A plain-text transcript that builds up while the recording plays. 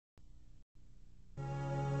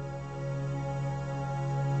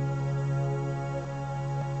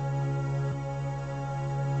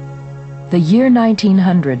The year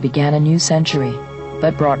 1900 began a new century,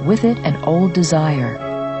 but brought with it an old desire.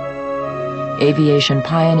 Aviation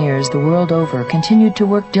pioneers the world over continued to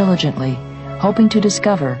work diligently, hoping to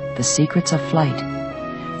discover the secrets of flight.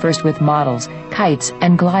 First with models, kites,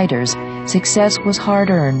 and gliders, success was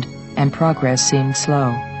hard-earned and progress seemed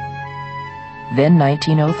slow. Then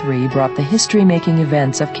 1903 brought the history-making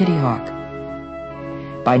events of Kitty Hawk.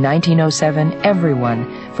 By 1907, everyone,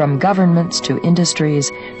 from governments to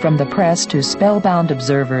industries, from the press to spellbound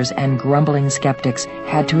observers and grumbling skeptics,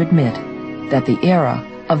 had to admit that the era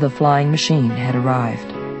of the flying machine had arrived.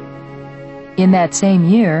 In that same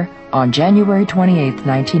year, on January 28,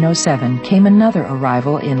 1907, came another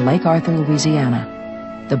arrival in Lake Arthur,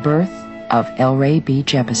 Louisiana, the birth of L. Ray B.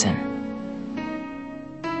 Jeppesen.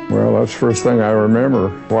 Well, that's the first thing I remember,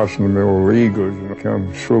 watching the little eagles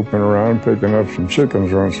come swooping around, picking up some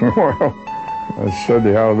chickens once in a while. I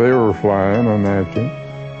studied how they were flying on that thing.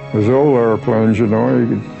 Those old airplanes, you know,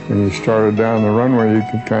 when you started down the runway, you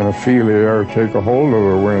could kind of feel the air take a hold of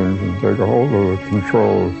the wings and take a hold of the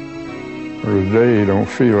controls. Whereas today, you don't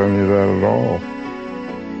feel any of that at all.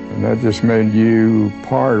 And that just made you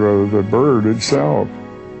part of the bird itself.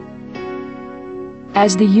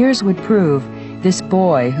 As the years would prove, this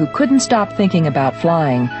boy who couldn't stop thinking about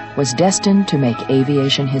flying was destined to make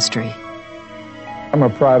aviation history. I'm a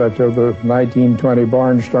product of the 1920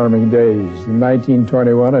 barnstorming days. In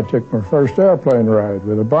 1921, I took my first airplane ride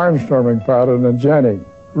with a barnstorming pilot and Jenny.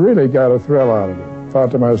 Really got a thrill out of it. Thought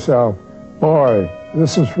to myself, boy,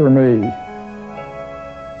 this is for me.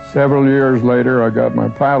 Several years later, I got my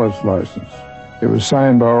pilot's license. It was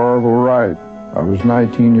signed by Orville Wright. I was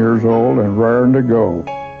 19 years old and raring to go.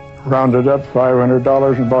 Rounded up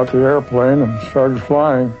 $500 and bought the airplane and started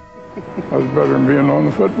flying. I was better than being on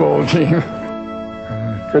the football team.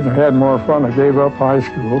 Couldn't have had more fun. I gave up high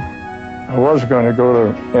school. I was going to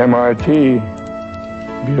go to MIT,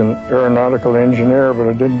 be an aeronautical engineer, but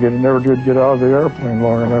I never did get out of the airplane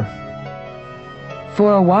long enough.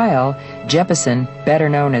 For a while, Jeppesen, better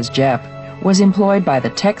known as Jepp, was employed by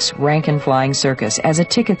the Tex Rankin Flying Circus as a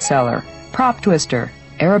ticket seller, prop twister,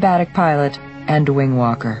 aerobatic pilot, and wing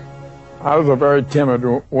walker. I was a very timid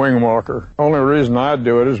wing walker. Only reason I'd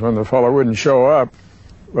do it is when the fellow wouldn't show up.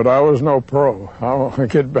 But I was no pro. I want to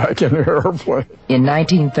get back in the airplane. In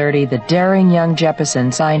 1930, the daring young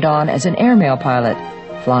Jeppesen signed on as an airmail pilot,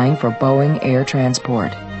 flying for Boeing Air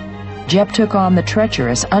Transport. Jepp took on the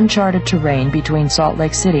treacherous, uncharted terrain between Salt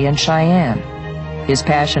Lake City and Cheyenne. His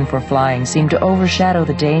passion for flying seemed to overshadow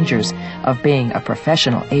the dangers of being a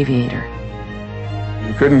professional aviator.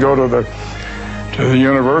 You couldn't go to the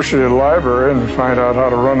university library and find out how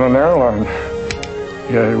to run an airline.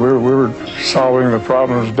 Yeah, we were solving the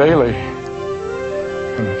problems daily.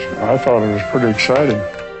 And I thought it was pretty exciting.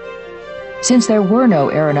 Since there were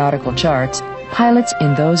no aeronautical charts, pilots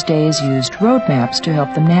in those days used road maps to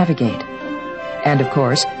help them navigate. And of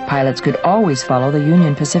course, pilots could always follow the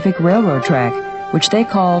Union Pacific Railroad track, which they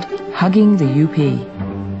called hugging the UP.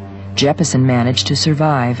 Jeppesen managed to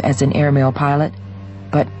survive as an airmail pilot,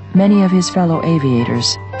 but many of his fellow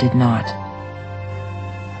aviators did not.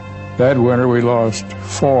 That winter, we lost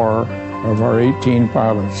 4 of our 18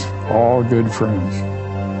 pilots, all good friends.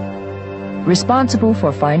 Responsible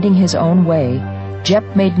for finding his own way,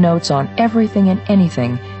 Jepp made notes on everything and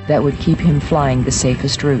anything that would keep him flying the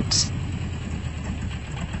safest routes.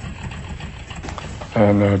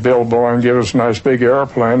 And Bill Boeing gave us a nice big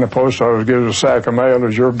airplane. The post office gives us a sack of mail.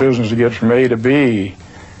 It's your business to get from A to B.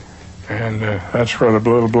 And that's where the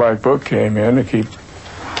little black book came in to keep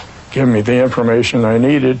giving me the information I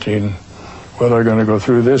needed, and whether I'm going to go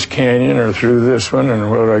through this canyon or through this one, and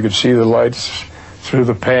whether I could see the lights through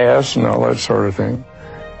the pass and all that sort of thing.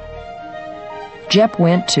 Jepp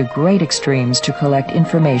went to great extremes to collect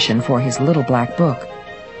information for his little black book.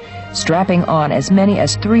 Strapping on as many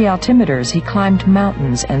as 3 altimeters, he climbed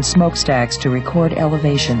mountains and smokestacks to record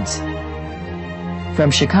elevations. From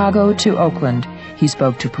Chicago to Oakland, he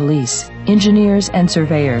spoke to police, engineers, and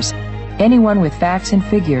surveyors, anyone with facts and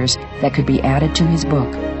figures that could be added to his book.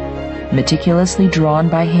 Meticulously drawn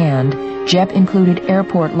by hand, Jepp included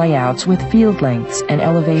airport layouts with field lengths and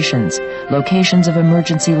elevations, locations of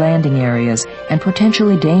emergency landing areas, and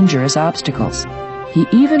potentially dangerous obstacles. He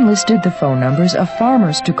even listed the phone numbers of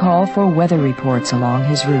farmers to call for weather reports along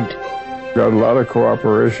his route. Got a lot of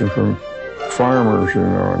cooperation from farmers, you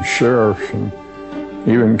know, and sheriffs, and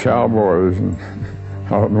even cowboys and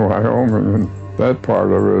out in Wyoming. And that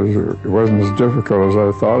part of it wasn't as difficult as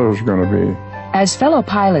I thought it was going to be. As fellow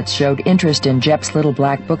pilots showed interest in Jepp's little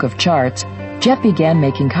black book of charts, Jepp began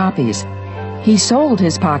making copies. He sold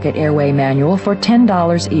his pocket airway manual for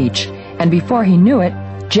 $10 each, and before he knew it,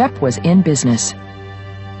 Jepp was in business.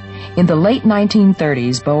 In the late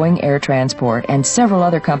 1930s, Boeing Air Transport and several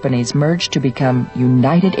other companies merged to become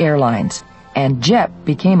United Airlines, and Jepp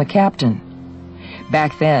became a captain.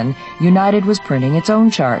 Back then, United was printing its own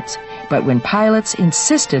charts, but when pilots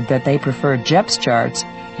insisted that they preferred Jepp's charts,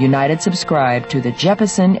 United subscribed to the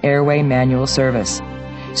Jeppesen Airway Manual Service.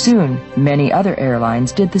 Soon, many other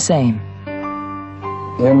airlines did the same.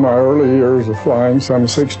 In my early years of flying, some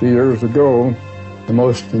 60 years ago, the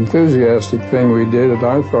most enthusiastic thing we did,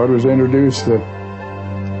 I thought, was introduce the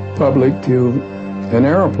public to an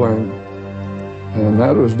airplane. And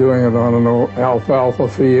that was doing it on an alfalfa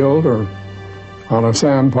field or on a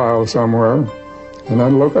sand pile somewhere. And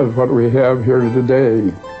then look at what we have here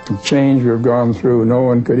today. The change we've gone through, no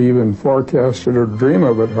one could even forecast it or dream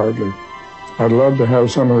of it hardly. I'd love to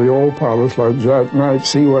have some of the old pilots like Jack Knight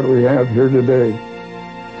see what we have here today.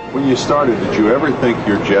 When you started, did you ever think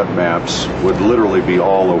your jet maps would literally be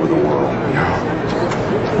all over the world?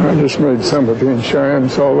 I just made some between Cheyenne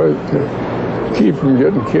and Salt Lake to keep from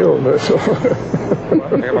getting killed, that's all.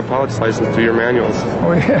 I got my pilot's license through your manuals.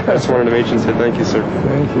 Oh, yeah. I just wanted to mention and say thank you, sir.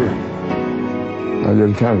 Thank you. I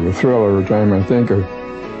get kind of a thrill every time I think of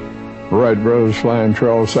Wright brothers flying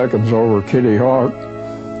 12 seconds over Kitty Hawk,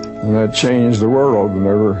 and that changed the world.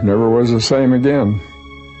 Never was the same again.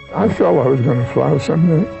 I felt I was going to fly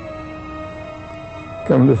someday.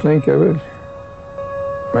 Come to think of it,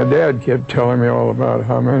 my dad kept telling me all about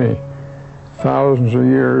how many thousands of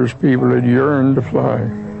years people had yearned to fly.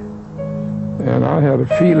 And I had a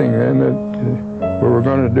feeling then that we were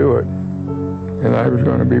going to do it, and I was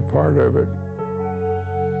going to be part of it.